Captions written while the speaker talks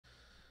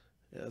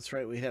Yeah, that's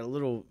right. We had a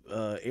little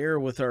error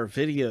with our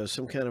video,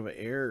 some kind of an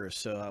error.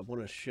 So I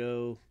want to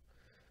show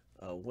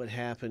what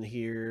happened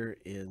here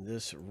in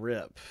this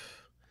rip.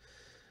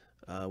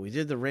 We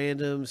did the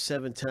random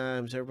 7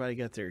 times. Everybody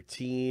got their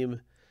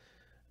team.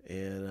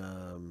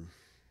 And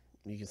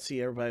you can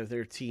see everybody with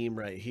their team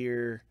right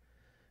here.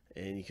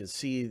 And you can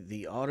see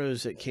the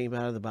autos that came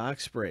out of the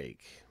box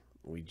break.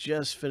 We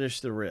just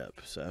finished the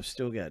rip. So I've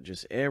still got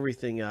just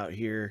everything out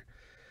here.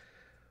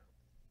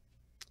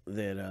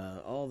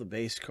 That all the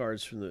base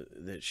cards from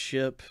that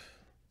ship,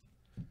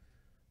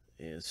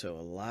 and so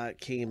a lot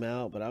came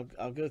out. But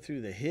I'll go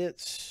through the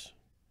hits,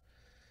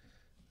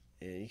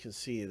 and you can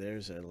see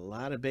there's a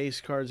lot of base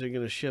cards that are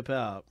going to ship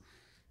out.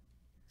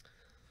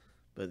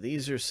 But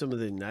these are some of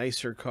the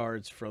nicer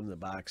cards from the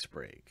box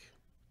break.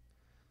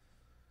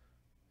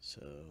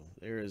 So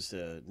there is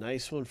a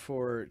nice one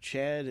for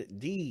Chad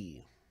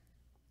D.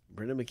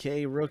 Brendan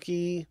McKay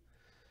rookie.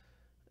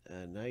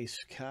 A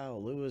nice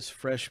Kyle Lewis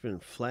freshman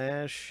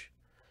flash.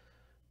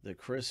 The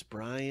Chris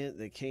Bryant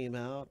that came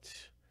out,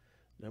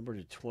 number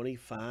to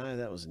 25.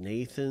 That was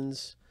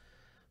Nathan's.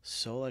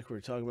 So like we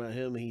were talking about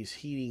him, he's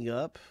heating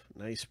up.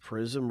 Nice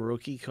Prism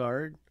rookie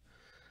card.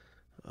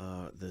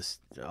 This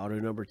auto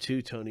number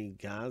 2, Tony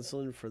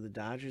Gonsolin for the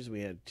Dodgers.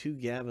 We had 2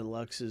 Gavin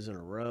Luxes in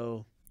a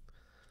row.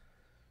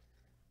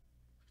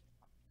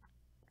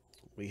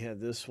 We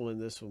had this one.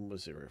 This one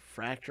was a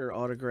refractor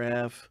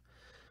autograph.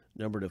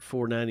 Number to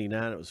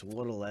 499. It was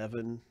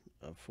 111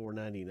 of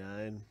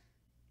 499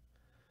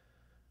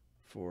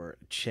 for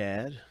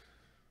Chad.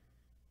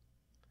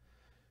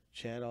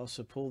 Chad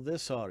also pulled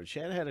this auto.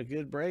 Chad had a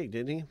good break,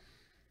 didn't he?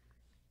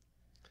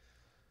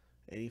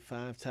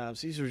 85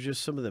 tops. These are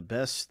just some of the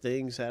best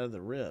things out of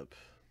the rip.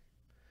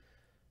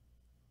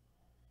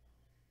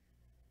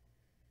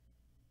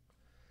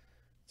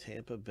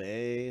 Tampa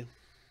Bay.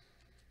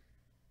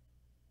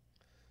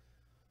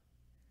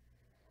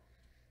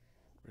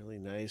 Really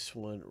nice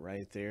one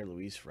right there,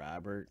 Luis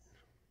Robert.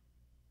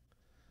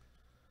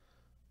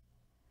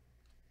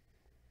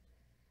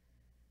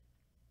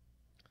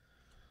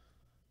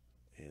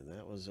 And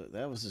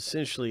that was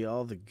essentially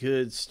all the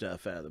good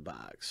stuff out of the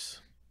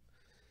box.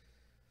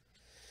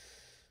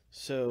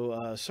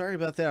 So sorry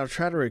about that. I'll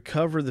try to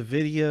recover the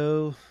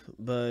video,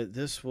 but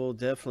this will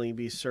definitely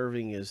be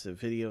serving as the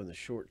video in the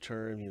short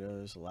term. You know,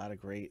 there's a lot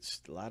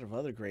of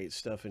other great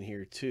stuff in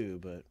here too,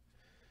 but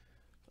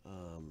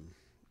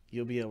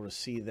you'll be able to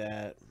see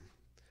that.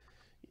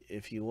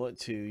 If you want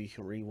to, you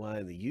can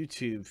rewind the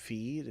YouTube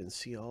feed and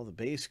see all the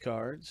base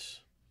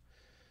cards.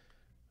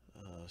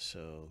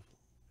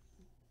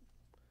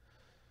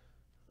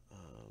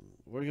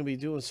 We're going to be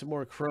doing some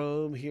more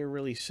Chrome here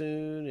really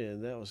soon,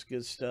 and that was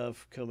good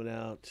stuff coming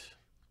out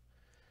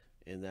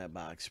in that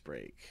box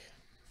break.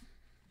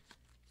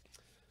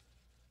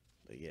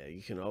 But yeah,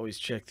 you can always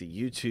check the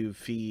YouTube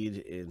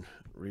feed and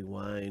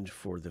rewind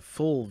for the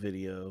full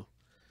video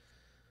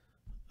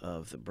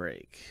of the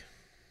break.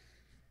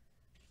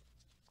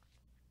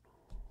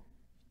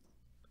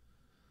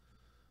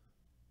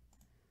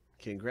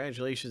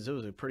 Congratulations. It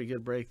was a pretty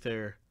good break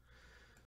there.